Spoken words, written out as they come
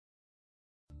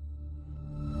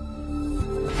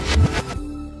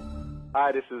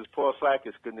Hi, this is Paul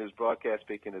Slackis, Good News Broadcast,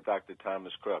 speaking to Dr.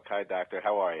 Thomas Crook. Hi, Doctor.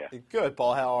 How are you? Good,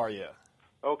 Paul. How are you?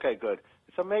 Okay, good.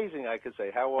 It's amazing I could say,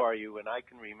 how are you, and I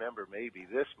can remember maybe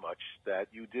this much that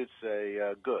you did say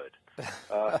good.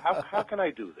 How can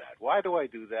I do that? Why do I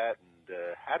do that, and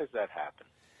how does that happen?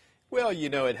 Well, you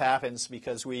know, it happens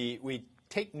because we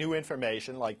take new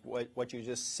information, like what you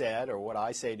just said or what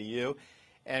I say to you,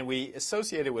 and we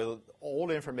associate it with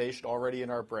old information already in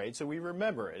our brain, so we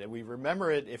remember it. And we remember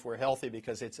it if we're healthy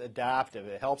because it's adaptive.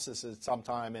 It helps us at some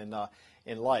time in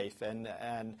life. And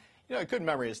you know, a good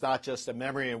memory is not just a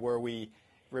memory where we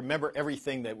remember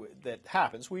everything that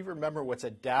happens. We remember what's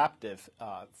adaptive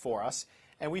for us,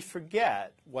 and we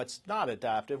forget what's not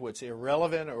adaptive, what's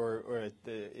irrelevant, or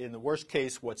in the worst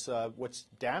case, what's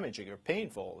damaging or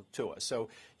painful to us. So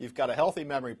you've got a healthy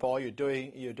memory, Paul. You're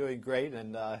doing great,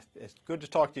 and it's good to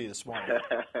talk to you this morning.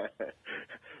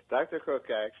 Dr. Crook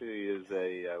actually is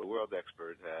a world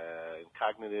expert in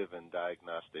cognitive and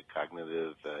diagnostic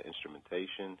cognitive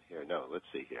instrumentation. Let's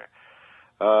see here.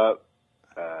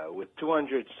 With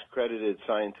 200 credited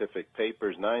scientific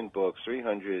papers, 9 books,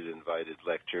 300 invited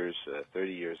lectures,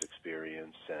 30 years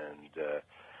experience, and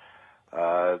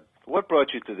what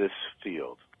brought you to this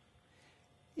field?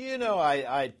 You know,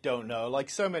 I don't know. Like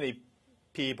so many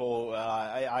people,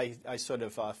 I sort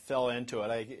of fell into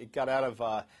it. I got out of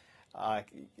my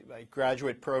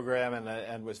graduate program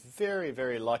and was very,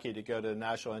 very lucky to go to the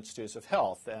National Institutes of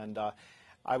Health. And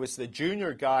I was the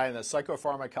junior guy in the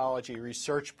psychopharmacology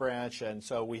research branch, and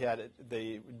so we had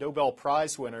the Nobel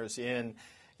Prize winners in,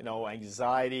 you know,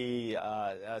 anxiety,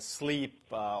 sleep,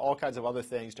 all kinds of other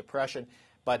things, depression.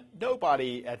 But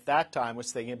nobody at that time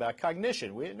was thinking about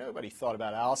cognition. Nobody thought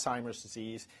about Alzheimer's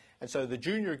disease, and so the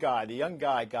junior guy, the young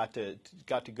guy, got to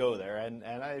go there. And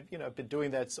I, you know, been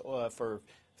doing that for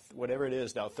whatever it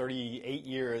is now, 38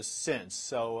 years since.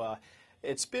 So.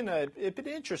 It's been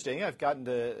interesting. I've gotten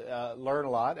to learn a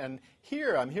lot, and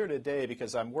I'm here today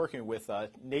because I'm working with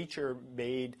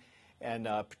nature-made, and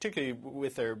particularly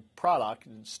with their product,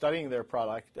 studying their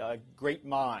product, Great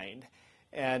Mind,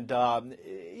 and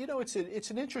you know, it's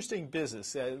an interesting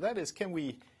business. That is, can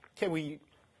we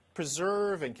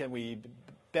preserve and can we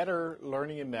better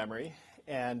learning and memory,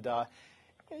 and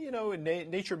you know,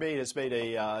 Nature Made has made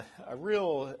a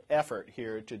real effort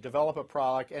here to develop a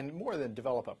product, and more than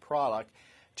develop a product,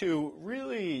 to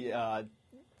really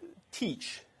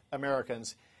teach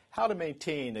Americans how to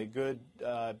maintain a good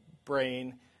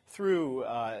brain through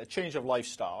a change of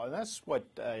lifestyle. And that's what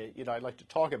you know, I'd like to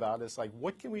talk about, is like,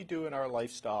 what can we do in our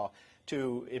lifestyle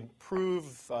to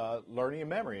improve learning and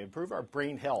memory, improve our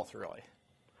brain health, really.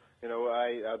 You know,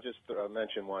 I'll just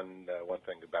mention one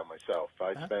thing about myself.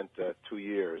 I spent 2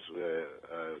 years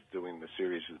doing the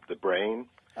series The Brain.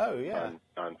 Oh, yeah.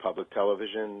 On public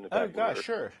television. Oh, gosh,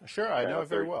 sure, I know it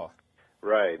very well.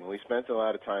 Right, and we spent a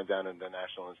lot of time down in the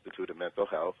National Institute of Mental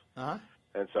Health.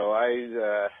 And so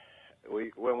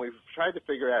when we tried to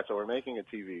figure out, so we're making a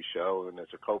TV show, and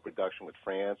it's a co-production with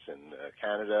France and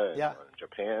Canada and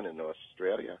Japan and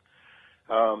Australia.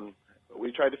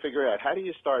 We tried to figure out, how do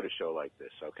you start a show like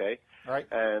this, okay? Right.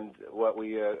 And what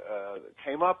we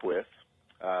came up with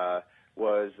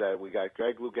was that we got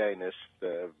Greg Louganis,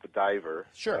 the diver,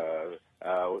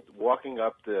 walking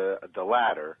up the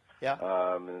ladder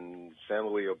in San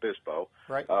Luis Obispo.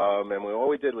 Right. And all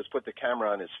we did was put the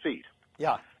camera on his feet.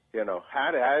 Yeah. You know,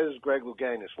 how does Greg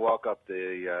Louganis walk up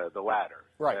the ladder?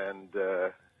 Right.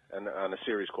 And on a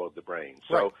series called The Brain.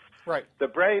 So right. The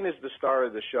Brain is the star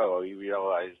of the show. You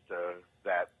realized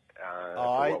that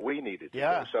what we needed to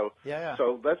do.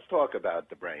 So let's talk about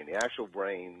the brain, the actual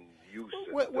brain use.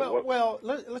 Well,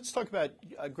 let's talk about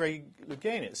Greg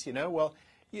Louganis. You know, well,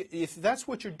 if that's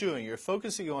what you're doing, you're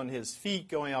focusing on his feet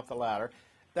going up the ladder.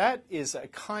 That is a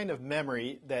kind of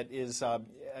memory that is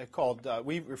called,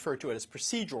 we refer to it as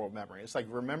procedural memory. It's like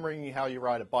remembering how you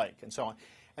ride a bike and so on.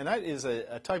 And that is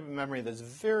a type of memory that's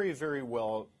very, very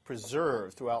well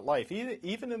preserved throughout life,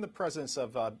 even in the presence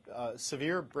of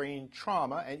severe brain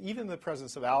trauma and even in the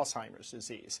presence of Alzheimer's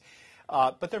disease.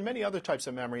 But there are many other types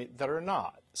of memory that are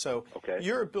not. So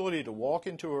your ability to walk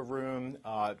into a room,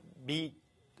 meet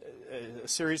a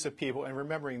series of people, and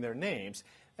remembering their names,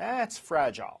 that's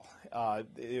fragile.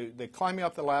 The climbing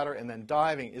up the ladder and then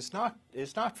diving is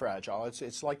not fragile.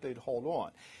 It's likely to hold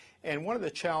on. And one of the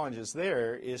challenges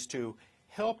there is to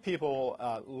help people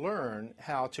learn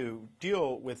how to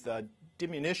deal with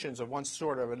diminutions of one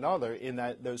sort or another in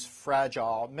those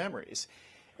fragile memories.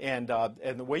 And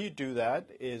the way you do that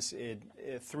is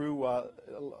through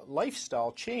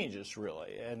lifestyle changes,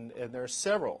 really, and there are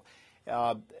several.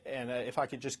 And if I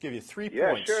could just give you 3 points.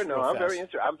 Yeah, sure. No,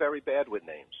 I'm very bad with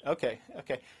names. Okay.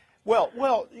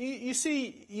 Well, you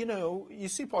see,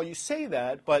 Paul, you say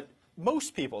that, but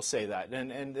most people say that,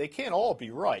 and they can't all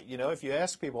be right. If you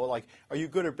ask people, like, are you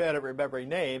good or bad at remembering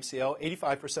names,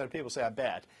 85% of people say I'm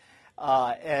bad.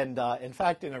 In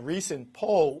fact, in a recent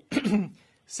poll,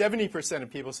 70% of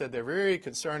people said they're very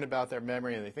concerned about their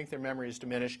memory and they think their memory is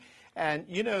diminished. And,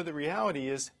 the reality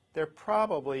is they're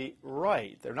probably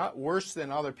right. They're not worse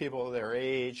than other people their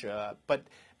age, but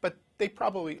they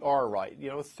probably are right.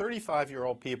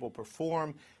 35-year-old people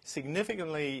perform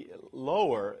significantly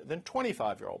lower than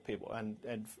 25-year-old people,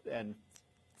 and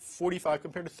 45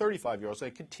 compared to 35-year-olds. So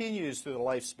it continues through the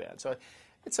lifespan. So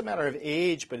it's a matter of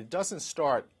age, but it doesn't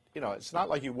start. It's not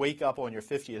like you wake up on your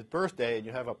 50th birthday and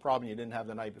you have a problem you didn't have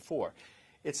the night before.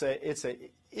 It's a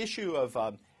issue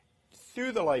of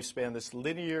through the lifespan, this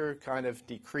linear kind of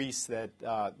decrease that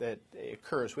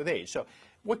occurs with age. So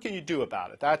what can you do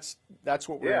about it? That's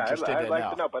what we're interested in now. I'd like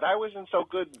to know, but I wasn't so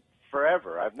good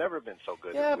forever. I've never been so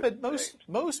good. Yeah, but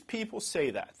most people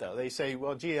say that, though. They say,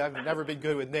 well, gee, I've never been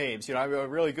good with names. I'm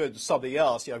really good at something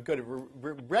else. I'm good at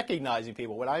recognizing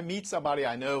people. When I meet somebody,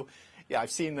 I know,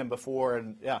 I've seen them before,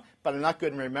 but I'm not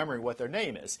good in remembering what their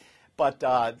name is. But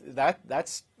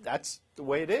that's the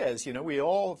way it is. We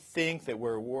all think that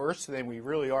we're worse than we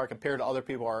really are compared to other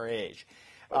people our age.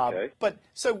 Okay. But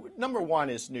so number one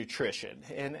is nutrition,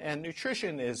 and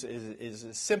nutrition is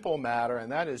a simple matter, and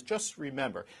that is just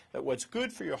remember that what's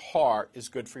good for your heart is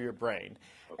good for your brain.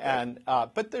 Okay.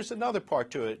 But there's another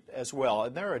part to it as well,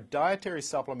 and there are dietary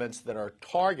supplements that are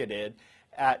targeted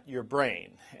at your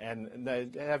brain, and they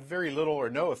have very little or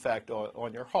no effect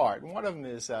on your heart. And one of them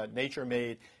is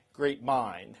Nature-Made Great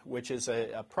Mind, which is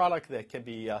a product that can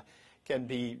be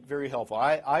very helpful.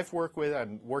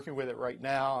 I'm working with it right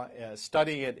now,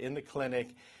 studying it in the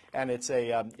clinic, and it's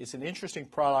an interesting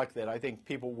product that I think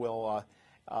people will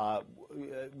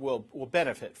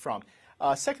benefit from.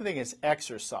 Second thing is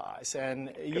exercise,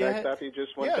 and can I stop you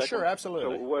just one second? Yeah, sure,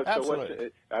 absolutely. So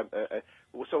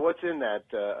what's in that?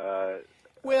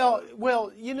 Well, does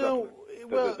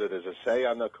it say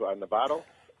on the bottle?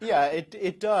 Yeah,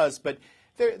 it does, but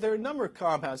there are a number of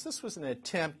compounds. This was an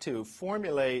attempt to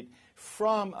formulate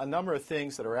from a number of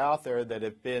things that are out there that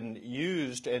have been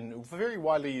used and very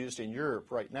widely used in Europe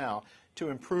right now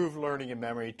to improve learning and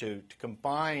memory, to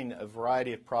combine a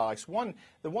variety of products.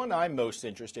 The one I'm most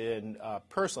interested in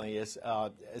personally is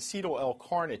acetyl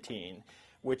L-carnitine,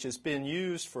 which has been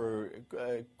used for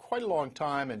quite a long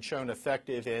time and shown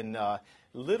effective in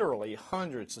literally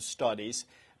hundreds of studies,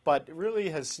 but really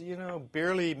has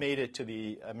barely made it to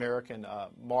the American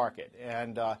market.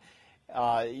 And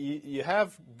you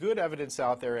have good evidence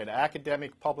out there in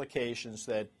academic publications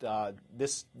that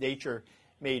this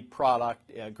nature-made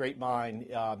product, Great Mind,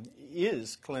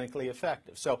 is clinically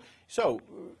effective. So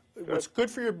what's good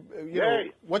for your,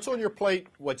 what's on your plate,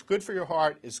 what's good for your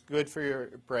heart is good for your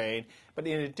brain. But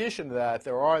in addition to that,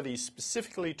 there are these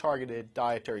specifically targeted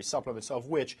dietary supplements, of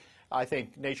which I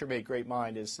think Nature-Made Great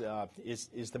Mind is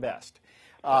the best.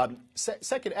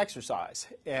 Second, exercise,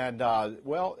 and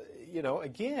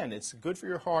again, it's good for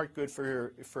your heart, good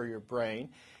for your brain,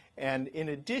 and in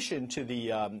addition to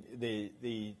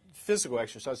the physical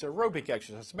exercise, aerobic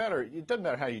exercise, it doesn't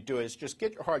matter how you do it. It's just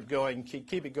get your heart going,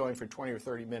 keep it going for 20 or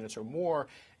 30 minutes or more,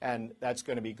 and that's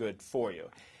going to be good for you.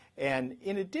 And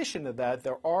in addition to that,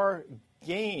 there are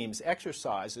games,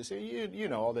 exercises. You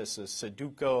know all this is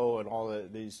Sudoku and all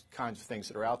these kinds of things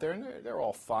that are out there, and they're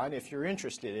all fine if you're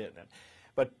interested in it.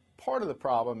 But part of the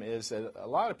problem is that a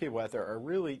lot of people out there are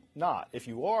really not. If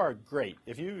you are, great.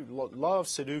 If you love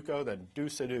Sudoku, then do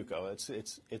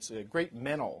Sudoku. It's a great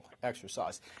mental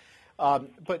exercise.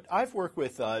 But I've worked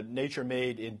with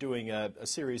Nature-Made in doing a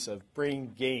series of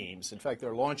brain games. In fact,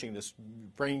 they're launching this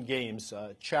brain games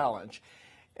challenge.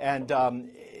 And,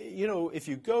 if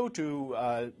you go to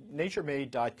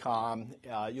naturemade.com,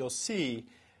 you'll see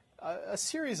a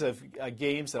series of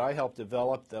games that I helped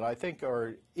develop that I think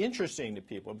are interesting to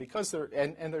people because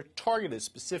they're targeted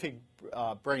specific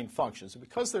brain functions. And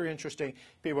because they're interesting,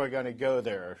 people are going to go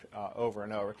there over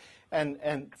and over.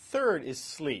 And third is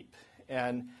sleep.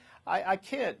 And I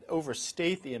can't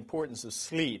overstate the importance of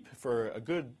sleep for a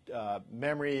good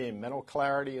memory and mental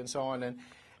clarity and so on.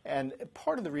 And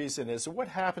part of the reason is what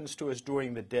happens to us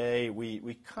during the day,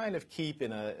 we kind of keep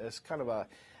in as kind of a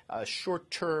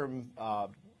short-term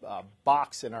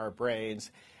box in our brains.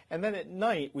 And then at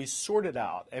night, we sort it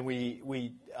out, and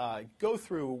we go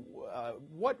through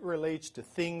what relates to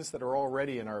things that are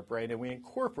already in our brain, and we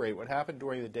incorporate what happened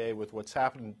during the day with what's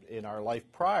happened in our life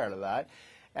prior to that.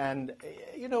 And,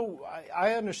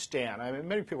 I understand. I mean,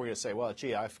 many people are going to say, well,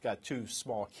 gee, I've got two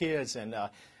small kids, and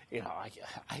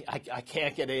I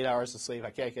can't get 8 hours of sleep.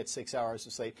 I can't get 6 hours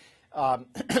of sleep.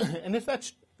 And if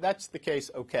that's the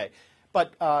case, okay.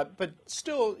 But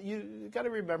still, you got to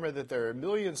remember that there are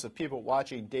millions of people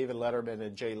watching David Letterman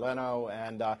and Jay Leno.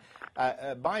 And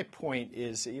my point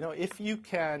is, if you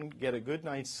can get a good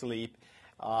night's sleep,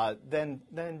 then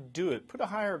do it. Put a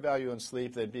higher value on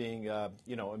sleep than being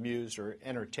amused or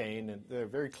entertained. And they're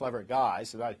very clever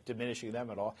guys. I'm not diminishing them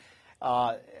at all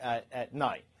at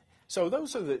night. So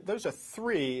those are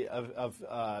three of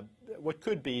what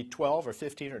could be 12 or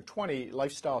 15 or 20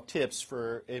 lifestyle tips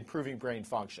for improving brain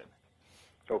function.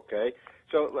 Okay,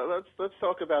 so let's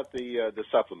talk about the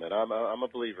supplement. I'm a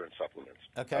believer in supplements.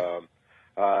 Okay.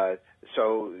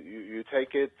 So you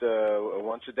take it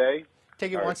once a day?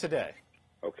 Take it once a day.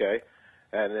 Okay,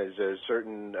 and is there a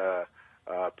certain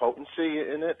potency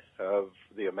in it of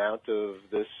the amount of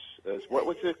this? What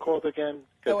was it called again?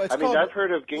 I've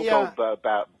heard of ginkgo.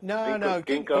 Yeah.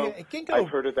 Ginkgo. I've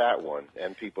heard of that one,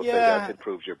 and people say that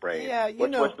improves your brain. Yeah,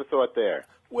 what's the thought there?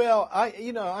 Well,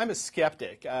 I'm a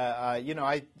skeptic.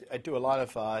 I do a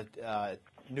lot of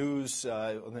news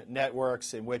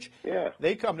networks in which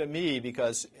they come to me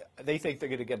because they think they're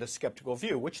going to get a skeptical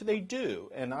view, which they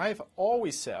do. And I've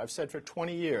said for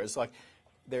 20 years, like,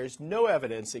 there's no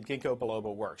evidence that ginkgo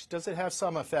biloba works. Does it have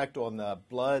some effect on the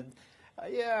blood?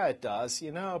 Yeah, it does,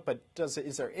 but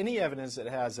is there any evidence that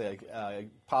it has a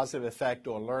positive effect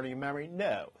on learning and memory?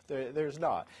 No, there's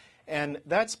not. And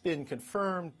that's been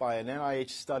confirmed by an NIH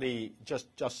study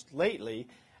just lately,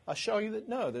 showing that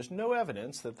no, there's no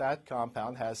evidence that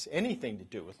compound has anything to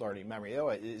do with learning and memory.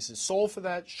 Is it sold for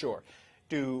that? Sure.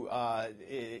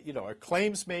 Are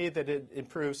claims made that it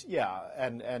improves? Yeah,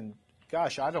 and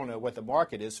gosh, I don't know what the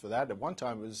market is for that. At one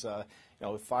time it was $500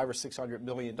 or $600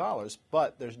 million,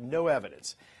 but there's no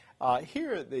evidence.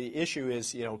 Here the issue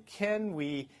is, can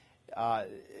we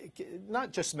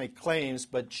not just make claims,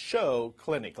 but show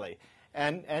clinically,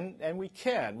 and we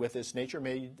can with this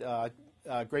nature-made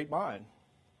great mind.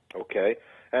 Okay,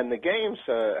 and the games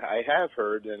I have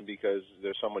heard, and because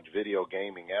there's so much video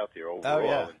gaming out there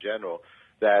overall in general,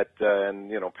 that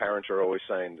parents are always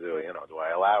saying, do I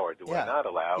allow or do I not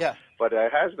allow? Yeah. But there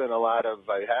has been a lot of,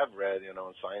 I have read, in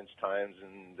Science Times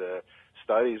and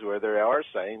studies where they are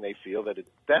saying they feel that it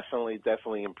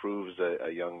definitely improves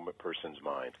a young person's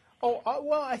mind. Oh,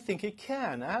 well, I think it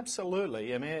can,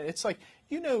 absolutely. I mean, it's like,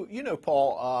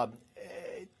 Paul,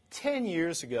 10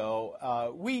 years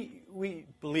ago, we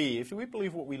believed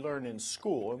what we learned in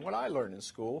school, and what I learned in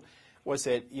school was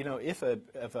that, if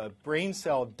a brain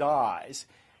cell dies,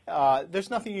 there's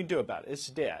nothing you can do about it. It's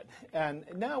dead. And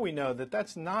now we know that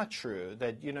that's not true,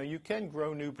 that, you can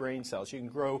grow new brain cells. You can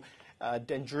grow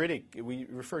dendritic, we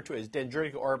refer to it as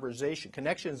dendritic arborization,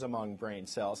 connections among brain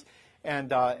cells.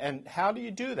 And how do you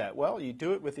do that? Well, you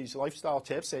do it with these lifestyle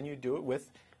tips, and you do it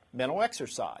with mental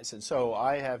exercise. And so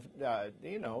I have,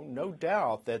 no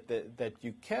doubt that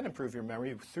you can improve your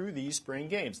memory through these brain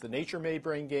games, the nature-made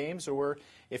brain games, or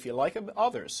if you like them,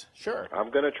 others. Sure. I'm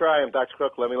going to try them. Dr.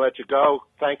 Crook, let me let you go.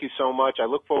 Thank you so much. I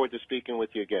look forward to speaking with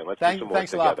you again. Let's do some more together.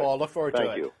 Thanks a lot, Paul. Look forward to it.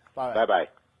 Thank you.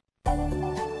 Bye-bye.